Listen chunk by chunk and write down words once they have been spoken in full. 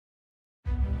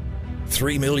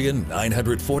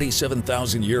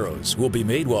3,947,000 euros will be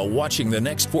made while watching the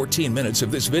next 14 minutes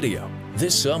of this video.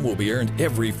 This sum will be earned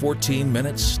every 14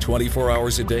 minutes, 24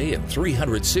 hours a day, and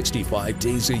 365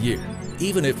 days a year.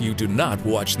 Even if you do not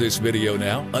watch this video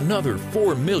now, another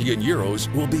 4 million euros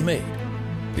will be made.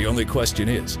 The only question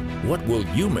is, what will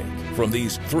you make from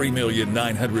these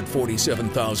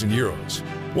 3,947,000 euros?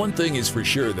 One thing is for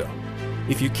sure though,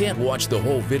 if you can't watch the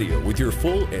whole video with your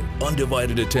full and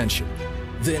undivided attention,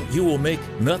 then you will make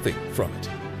nothing from it.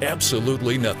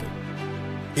 Absolutely nothing.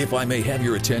 If I may have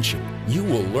your attention, you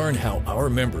will learn how our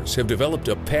members have developed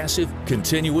a passive,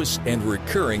 continuous, and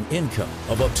recurring income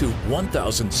of up to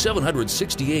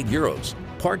 1,768 euros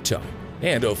part-time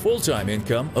and a full-time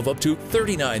income of up to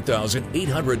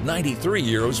 39,893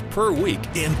 euros per week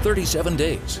in 37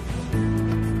 days.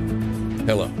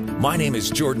 Hello, my name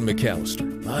is Jordan McAllister.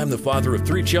 I'm the father of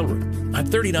 3 children. I'm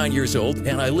 39 years old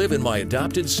and I live in my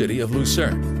adopted city of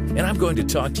Lucerne. And I'm going to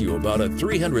talk to you about a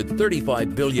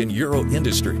 335 billion euro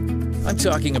industry. I'm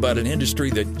talking about an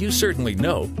industry that you certainly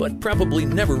know, but probably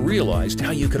never realized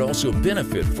how you could also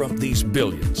benefit from these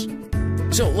billions.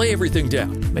 So lay everything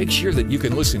down, make sure that you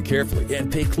can listen carefully and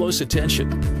pay close attention,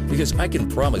 because I can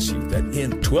promise you that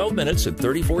in 12 minutes and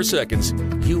 34 seconds,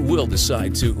 you will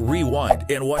decide to rewind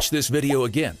and watch this video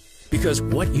again. Because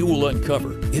what you will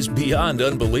uncover is beyond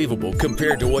unbelievable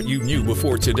compared to what you knew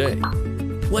before today.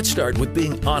 Let's start with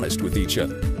being honest with each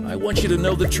other. I want you to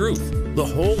know the truth, the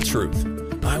whole truth.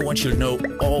 I want you to know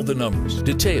all the numbers,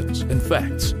 details, and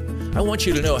facts. I want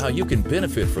you to know how you can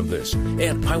benefit from this,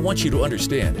 and I want you to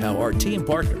understand how our team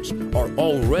partners are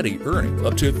already earning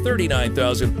up to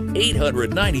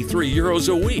 39,893 euros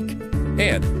a week.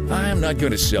 And I'm not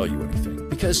going to sell you anything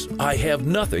because I have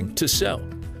nothing to sell.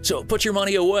 So put your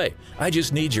money away. I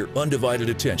just need your undivided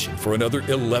attention for another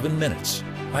 11 minutes.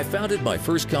 I founded my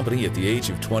first company at the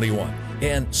age of 21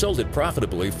 and sold it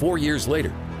profitably 4 years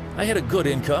later. I had a good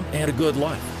income and a good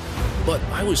life. But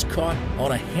I was caught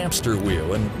on a hamster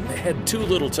wheel and had too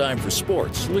little time for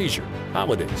sports, leisure,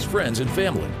 holidays, friends, and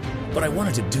family. But I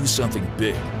wanted to do something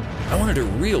big. I wanted to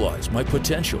realize my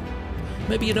potential.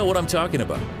 Maybe you know what I'm talking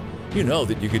about. You know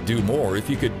that you could do more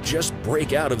if you could just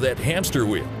break out of that hamster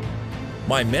wheel.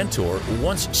 My mentor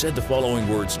once said the following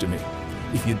words to me: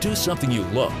 if you do something you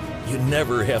love, you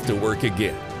never have to work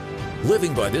again.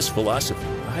 Living by this philosophy,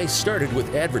 I started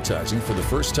with advertising for the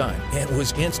first time and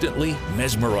was instantly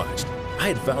mesmerized. I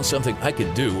had found something I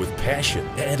could do with passion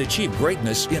and achieve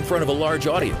greatness in front of a large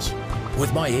audience.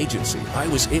 With my agency, I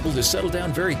was able to settle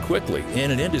down very quickly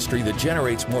in an industry that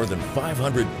generates more than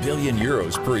 500 billion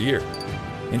euros per year.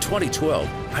 In 2012,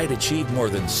 I had achieved more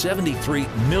than $73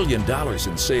 million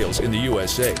in sales in the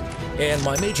USA, and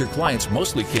my major clients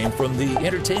mostly came from the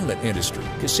entertainment industry,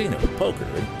 casino, poker,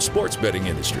 and sports betting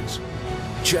industries.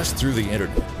 Just through the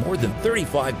internet, more than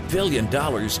 $35 billion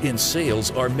in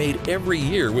sales are made every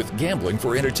year with gambling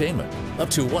for entertainment. Up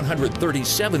to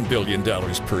 $137 billion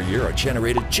per year are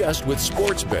generated just with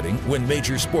sports betting when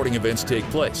major sporting events take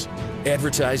place.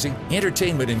 Advertising,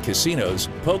 entertainment in casinos,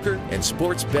 poker, and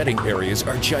sports betting areas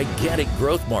are gigantic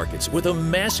growth markets with a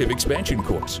massive expansion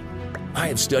course. I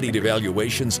have studied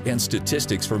evaluations and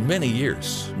statistics for many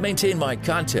years, maintained my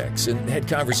contacts, and had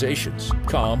conversations,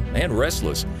 calm and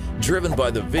restless, driven by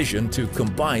the vision to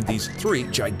combine these 3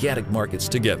 gigantic markets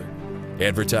together: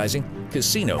 advertising,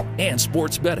 casino, and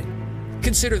sports betting.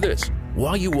 Consider this: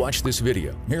 while you watch this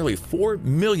video, nearly $4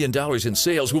 million in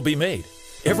sales will be made.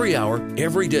 Every hour,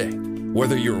 every day,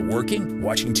 whether you're working,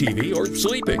 watching TV, or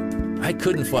sleeping. I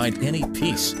couldn't find any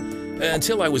peace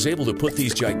until I was able to put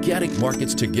these gigantic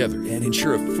markets together and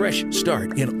ensure a fresh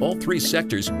start in all 3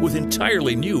 sectors with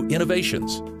entirely new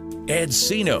innovations.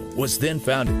 Myadsino was then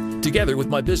founded, together with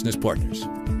my business partners.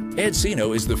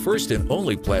 Myadsino is the first and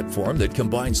only platform that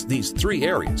combines these 3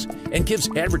 areas and gives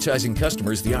advertising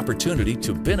customers the opportunity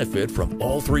to benefit from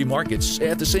all 3 markets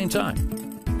at the same time.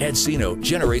 Myadsino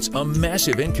generates a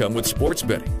massive income with sports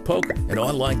betting, poker, and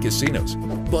online casinos.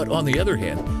 But on the other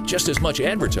hand, just as much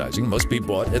advertising must be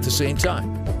bought at the same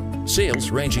time. Sales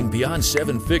ranging beyond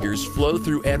 7 figures flow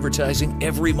through advertising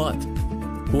every month.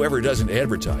 Whoever doesn't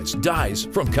advertise dies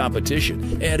from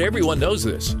competition, and everyone knows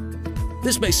this.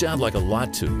 This may sound like a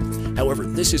lot to you. However,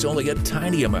 this is only a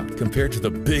tiny amount compared to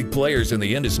the big players in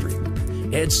the industry.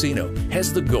 Myadsino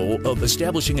has the goal of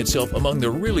establishing itself among the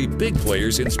really big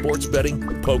players in sports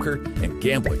betting, poker, and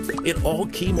gambling in all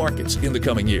key markets in the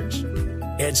coming years.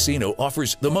 Myadsino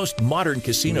offers the most modern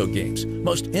casino games,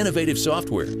 most innovative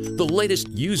software, the latest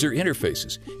user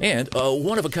interfaces, and a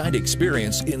one-of-a-kind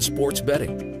experience in sports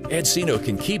betting. Myadsino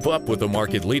can keep up with the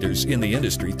market leaders in the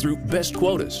industry through best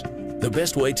quotas. The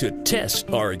best way to test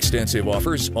our extensive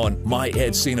offers on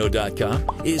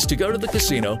Myadsino.com is to go to the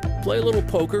casino, play a little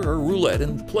poker or roulette,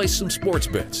 and place some sports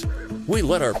bets. We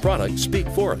let our product speak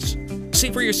for us. See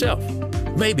for yourself.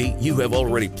 Maybe you have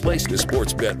already placed a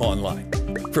sports bet online.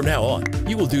 From now on,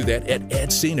 you will do that at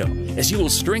Myadsino, as you will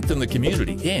strengthen the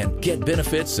community and get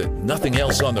benefits that nothing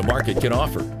else on the market can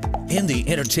offer. In the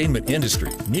entertainment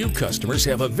industry, new customers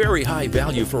have a very high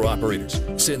value for operators,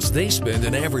 since they spend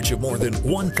an average of more than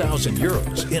 1,000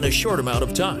 euros in a short amount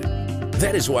of time.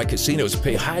 That is why casinos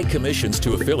pay high commissions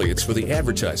to affiliates for the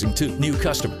advertising to new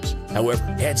customers. However,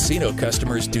 Myadsino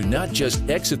customers do not just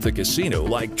exit the casino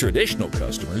like traditional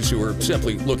customers who are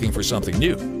simply looking for something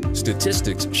new.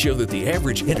 Statistics show that the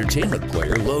average entertainment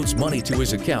player loads money to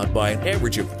his account by an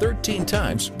average of 13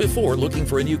 times before looking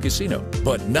for a new casino,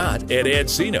 but not at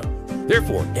Myadsino.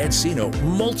 Therefore, Myadsino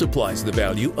multiplies the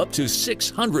value up to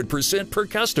 600% per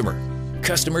customer.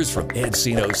 Customers from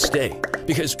Myadsino stay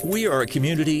because we are a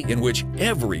community in which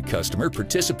every customer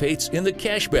participates in the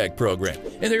cashback program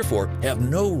and therefore have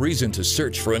no reason to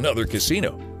search for another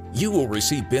casino. You will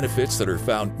receive benefits that are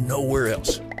found nowhere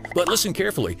else. But listen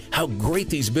carefully how great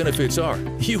these benefits are.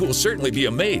 You will certainly be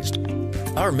amazed.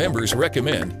 Our members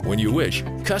recommend, when you wish,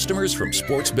 customers from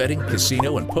sports betting,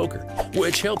 casino, and poker,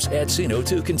 which helps Myadsino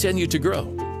to continue to grow.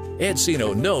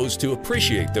 Myadsino knows to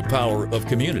appreciate the power of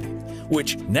community,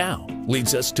 which now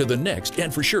leads us to the next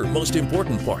and for sure most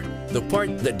important part, the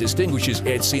part that distinguishes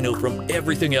Myadsino from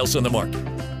everything else on the market.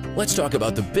 Let's talk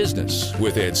about the business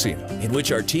with Myadsino, in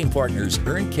which our team partners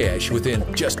earn cash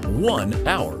within just 1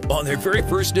 hour on their very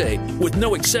first day with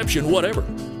no exception whatever.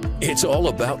 It's all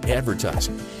about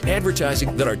advertising.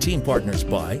 Advertising that our team partners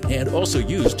buy and also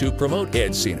use to promote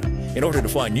Myadsino in order to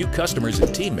find new customers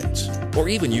and teammates, or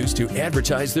even use to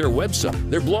advertise their website,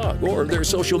 their blog, or their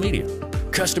social media.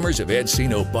 Customers of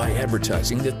Myadsino buy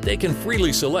advertising that they can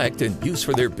freely select and use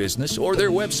for their business or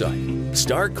their website.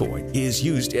 Star Coin is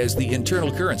used as the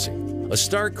internal currency. A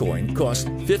Star Coin costs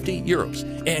 50 euros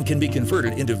and can be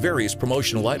converted into various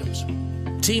promotional items.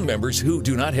 Team members who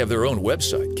do not have their own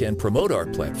website can promote our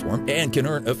platform and can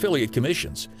earn affiliate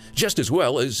commissions, just as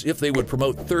well as if they would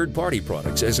promote third-party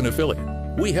products as an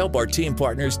affiliate. We help our team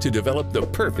partners to develop the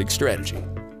perfect strategy.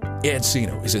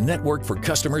 Myadsino is a network for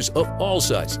customers of all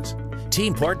sizes.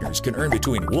 Team partners can earn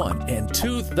between 1 and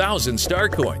 2,000 Star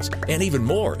Coins and even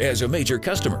more as a major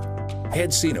customer.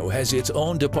 Myadsino has its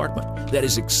own department that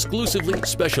is exclusively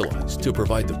specialized to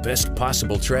provide the best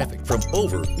possible traffic from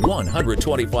over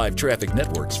 125 traffic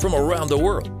networks from around the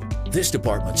world. This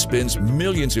department spends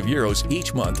millions of euros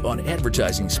each month on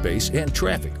advertising space and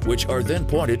traffic, which are then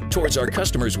pointed towards our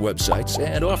customers' websites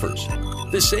and offers.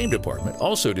 This same department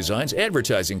also designs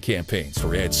advertising campaigns for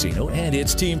Myadsino and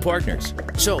its team partners.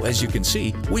 So, as you can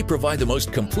see, we provide the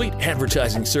most complete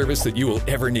advertising service that you will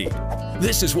ever need.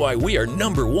 This is why we are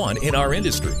 #1 in our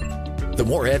industry. The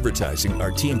more advertising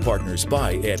our team partners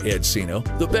buy at Myadsino,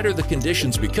 the better the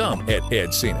conditions become at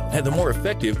Myadsino, and the more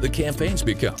effective the campaigns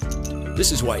become.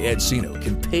 This is why Myadsino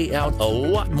can pay out a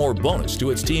lot more bonus to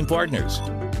its team partners.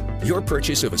 Your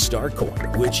purchase of a Star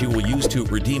Coin, which you will use to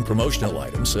redeem promotional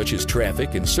items such as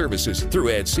traffic and services through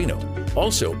Myadsino,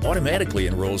 also automatically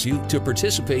enrolls you to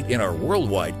participate in our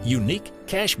worldwide unique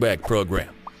cashback program.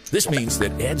 This means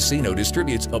that Myadsino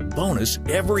distributes a bonus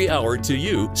every hour to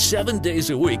you 7 days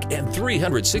a week and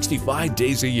 365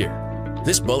 days a year.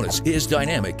 This bonus is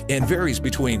dynamic and varies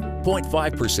between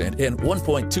 0.5% and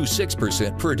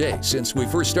 1.26% per day since we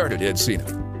first started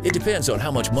Myadsino. It depends on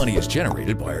how much money is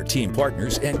generated by our team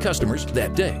partners and customers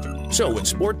that day. So when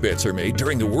sport bets are made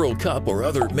during the World Cup or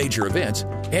other major events,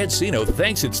 Myadsino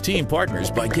thanks its team partners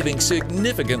by giving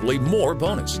significantly more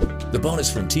bonus. The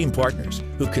bonus from team partners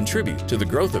who contribute to the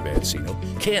growth of Myadsino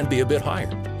can be a bit higher.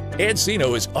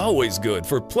 Myadsino is always good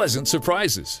for pleasant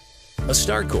surprises. A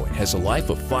Star Coin has a life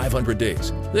of 500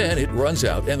 days. Then it runs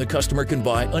out and the customer can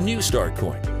buy a new Star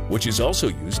Coin, which is also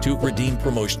used to redeem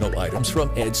promotional items from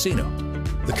Myadsino.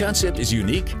 The concept is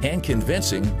unique and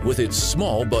convincing with its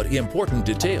small but important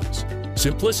details: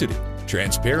 simplicity,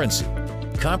 transparency,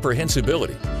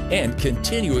 comprehensibility, and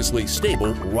continuously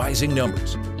stable rising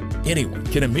numbers. Anyone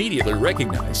can immediately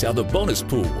recognize how the bonus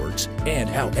pool works and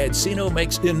how Myadsino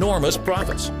makes enormous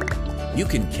profits. You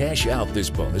can cash out this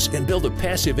bonus and build a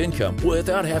passive income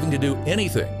without having to do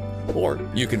anything. Or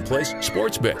you can place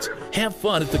sports bets, have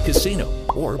fun at the casino,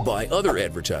 or buy other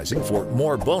advertising for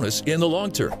more bonus in the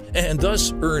long term, and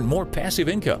thus earn more passive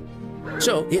income.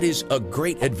 So it is a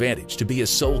great advantage to be a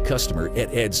sole customer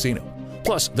at Myadsino.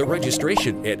 Plus, the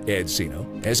registration at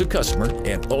Myadsino as a customer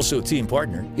and also team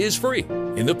partner is free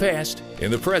in the past, in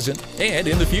the present, and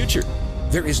in the future.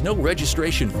 There is no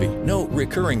registration fee, no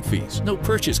recurring fees, no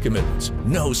purchase commitments,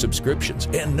 no subscriptions,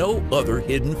 and no other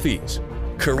hidden fees.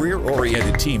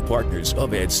 Career-oriented team partners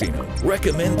of Myadsino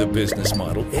recommend the business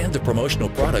model and the promotional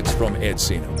products from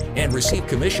Myadsino and receive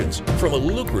commissions from a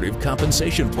lucrative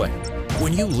compensation plan.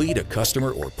 When you lead a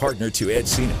customer or partner to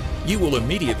Myadsino, you will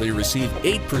immediately receive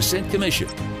 8% commission.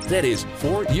 That is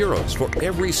 €4 for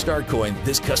every star coin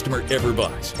this customer ever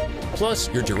buys. Plus,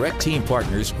 your direct team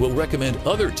partners will recommend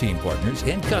other team partners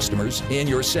and customers in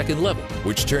your second level,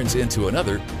 which turns into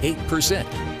another 8%.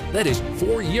 That is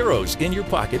 €4 in your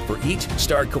pocket for each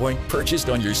star coin purchased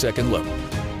on your second level.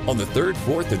 On the third,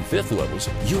 fourth, and fifth levels,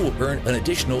 you will earn an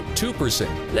additional 2%.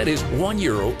 That is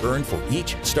 €1 earned for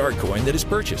each star coin that is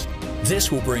purchased.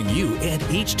 This will bring you and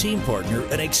each team partner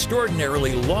an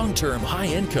extraordinarily long-term high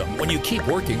income when you keep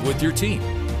working with your team.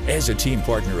 As a team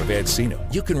partner of Myadsino,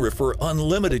 you can refer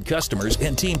unlimited customers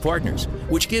and team partners,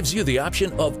 which gives you the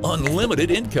option of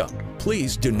unlimited income.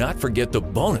 Please do not forget the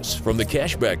bonus from the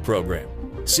cashback program.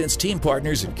 Since team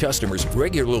partners and customers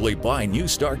regularly buy new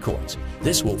star coins,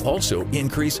 this will also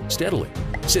increase steadily,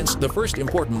 since the first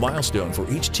important milestone for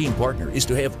each team partner is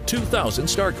to have 2,000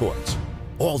 star coins.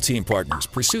 All team partners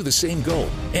pursue the same goal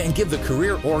and give the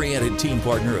career-oriented team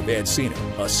partner of Myadsino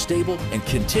a stable and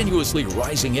continuously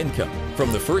rising income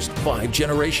from the first 5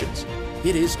 generations.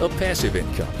 It is a passive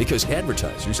income because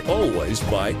advertisers always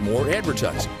buy more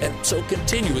advertising and so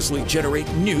continuously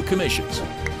generate new commissions.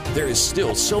 There is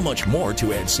still so much more to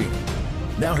Myadsino.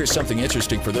 Now here's something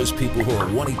interesting for those people who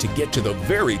are wanting to get to the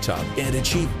very top and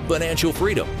achieve financial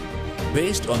freedom.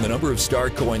 Based on the number of star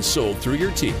coins sold through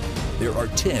your team, there are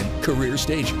 10 career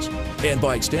stages, and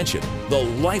by extension, the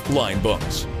lifeline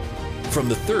bonus. From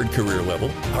the third career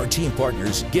level, our team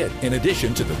partners get, in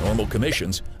addition to the normal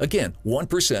commissions, again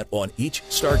 1% on each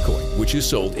star coin which is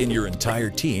sold in your entire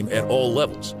team at all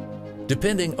levels.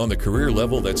 Depending on the career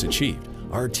level that's achieved,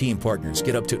 our team partners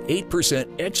get up to 8%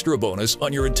 extra bonus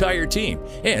on your entire team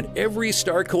and every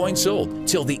star coin sold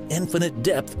till the infinite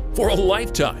depth for a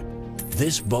lifetime.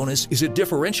 This bonus is a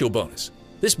differential bonus.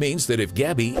 This means that if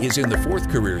Gabby is in the 4th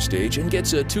career stage and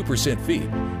gets a 2% fee,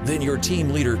 then your team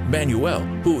leader Manuel,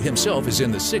 who himself is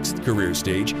in the 6th career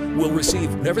stage, will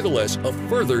receive nevertheless a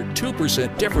further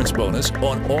 2% difference bonus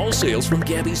on all sales from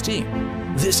Gabby's team.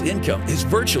 This income is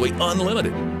virtually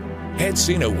unlimited.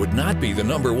 Myadsino would not be the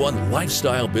 #1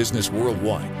 lifestyle business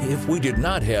worldwide if we did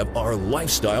not have our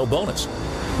lifestyle bonus.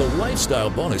 The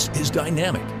lifestyle bonus is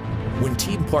dynamic. When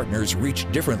team partners reach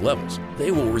different levels,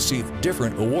 they will receive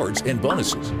different awards and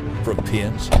bonuses, from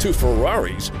pins to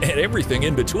Ferraris and everything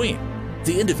in between.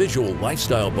 The individual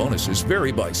lifestyle bonuses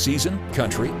vary by season,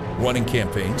 country, running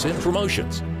campaigns, and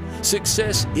promotions.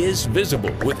 Success is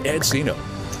visible with Myadsino.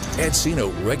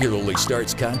 Myadsino regularly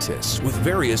starts contests with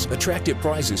various attractive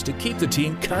prizes to keep the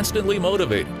team constantly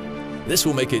motivated. This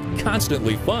will make it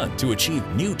constantly fun to achieve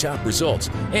new top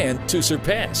results and to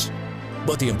surpass.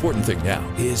 But the important thing now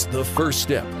is the first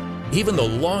step. Even the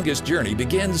longest journey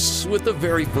begins with the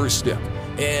very first step,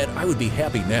 and I would be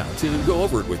happy now to go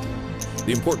over it with you.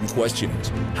 The important question is,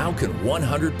 how can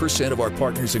 100% of our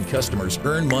partners and customers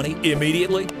earn money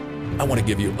immediately? I want to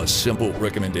give you a simple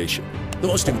recommendation. The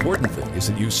most important thing is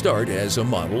that you start as a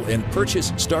model and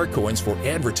purchase star coins for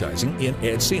advertising in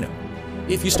Myadsino.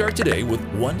 If you start today with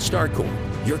 1 star coin,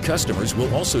 your customers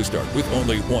will also start with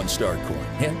only 1 star coin,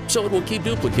 and so it will keep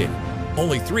duplicating.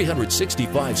 Only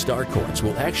 365 star coins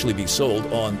will actually be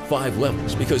sold on 5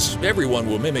 levels because everyone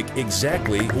will mimic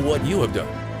exactly what you have done.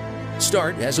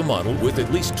 Start as a model with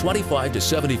at least 25 to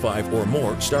 75 or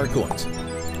more star coins.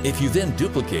 If you then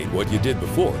duplicate what you did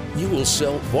before, you will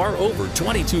sell far over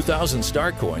 22,000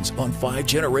 star coins on 5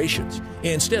 generations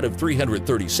instead of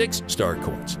 336 star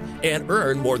coins and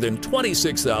earn more than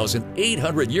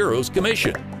 €26,800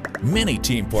 commission. Many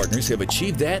team partners have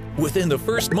achieved that within the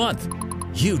first month.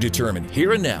 You determine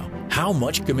here and now how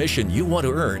much commission you want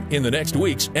to earn in the next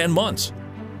weeks and months.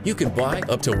 You can buy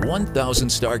up to 1,000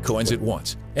 star coins at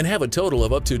once and have a total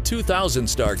of up to 2,000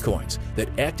 star coins that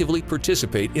actively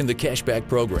participate in the cashback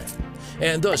program.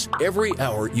 And thus, every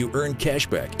hour you earn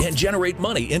cashback and generate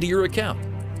money into your account.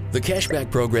 The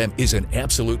cashback program is an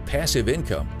absolute passive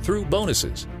income through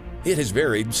bonuses. It has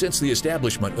varied since the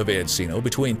establishment of Myadsino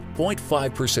between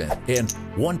 0.5% and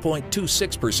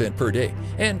 1.26% per day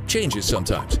and changes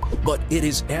sometimes, but it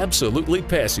is absolutely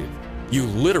passive. You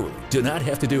literally do not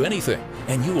have to do anything,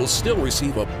 and you will still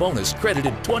receive a bonus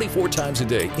credited 24 times a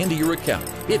day into your account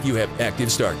if you have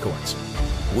active star coins.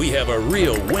 We have a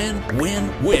real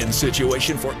win-win-win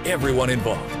situation for everyone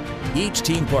involved. Each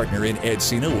team partner in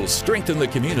Myadsino will strengthen the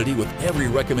community with every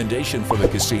recommendation for the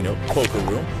casino, poker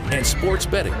room, and sports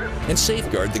betting, and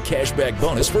safeguard the cashback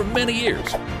bonus for many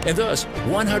years. And thus,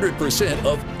 100%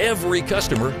 of every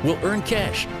customer will earn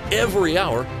cash every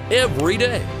hour, every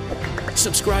day.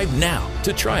 Subscribe now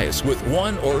to try us with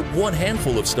one or one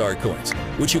handful of Star Coins,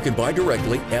 which you can buy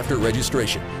directly after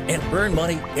registration, and earn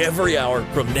money every hour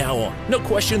from now on. No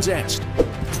questions asked.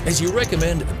 As you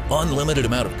recommend an unlimited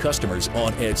amount of customers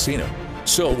on Myadsino,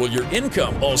 so will your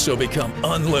income also become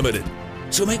unlimited.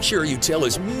 So make sure you tell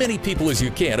as many people as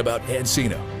you can about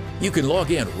Myadsino. You can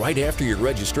log in right after your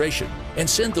registration and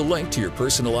send the link to your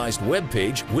personalized web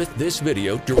page with this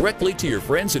video directly to your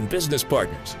friends and business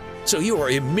partners. So you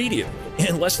are immediately,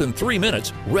 in less than 3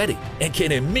 minutes, ready and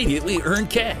can immediately earn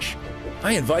cash.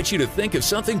 I invite you to think of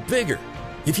something bigger.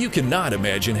 If you cannot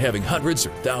imagine having hundreds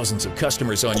or thousands of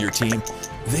customers on your team,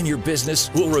 then your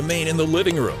business will remain in the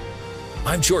living room.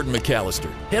 I'm Jordan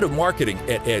McAllister, Head of Marketing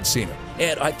at Myadsino,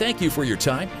 and I thank you for your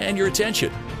time and your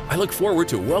attention. I look forward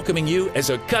to welcoming you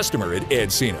as a customer at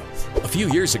Myadsino. A few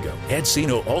years ago,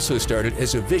 Myadsino also started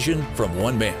as a vision from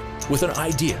one man with an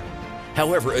idea.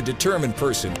 However, a determined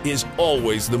person is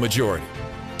always the majority.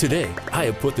 Today, I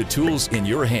have put the tools in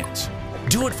your hands.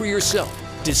 Do it for yourself.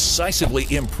 Decisively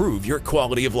improve your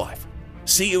quality of life.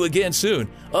 See you again soon,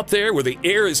 up there where the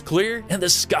air is clear and the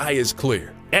sky is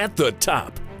clear, at the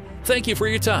top. Thank you for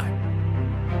your time.